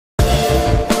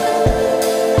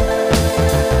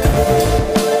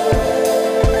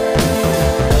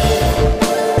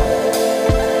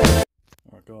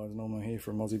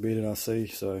Aussie beat at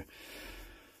RC, so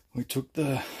we took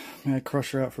the Mad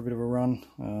Crusher out for a bit of a run.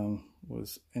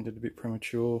 Ended a bit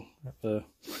premature. The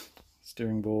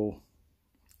steering ball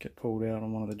get pulled out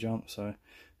on one of the jumps, so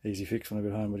easy fix when I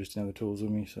got home. I just didn't have the tools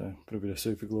with me, so put a bit of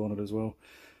super glue on it as well.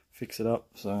 Fix it up.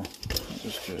 So it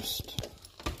was just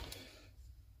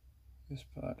this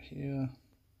part here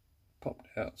popped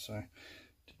out, so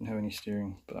didn't have any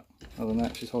steering. But other than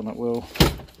that, she's holding up well.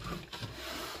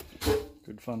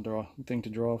 Good fun thing to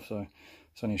drive. So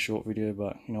it's only a short video,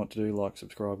 but you know what to do. Like,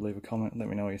 subscribe, leave a comment, let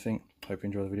me know what you think. Hope you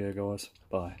enjoy the video, guys.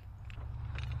 Bye.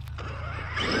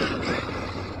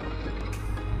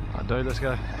 Alright, dude, let's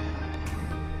go.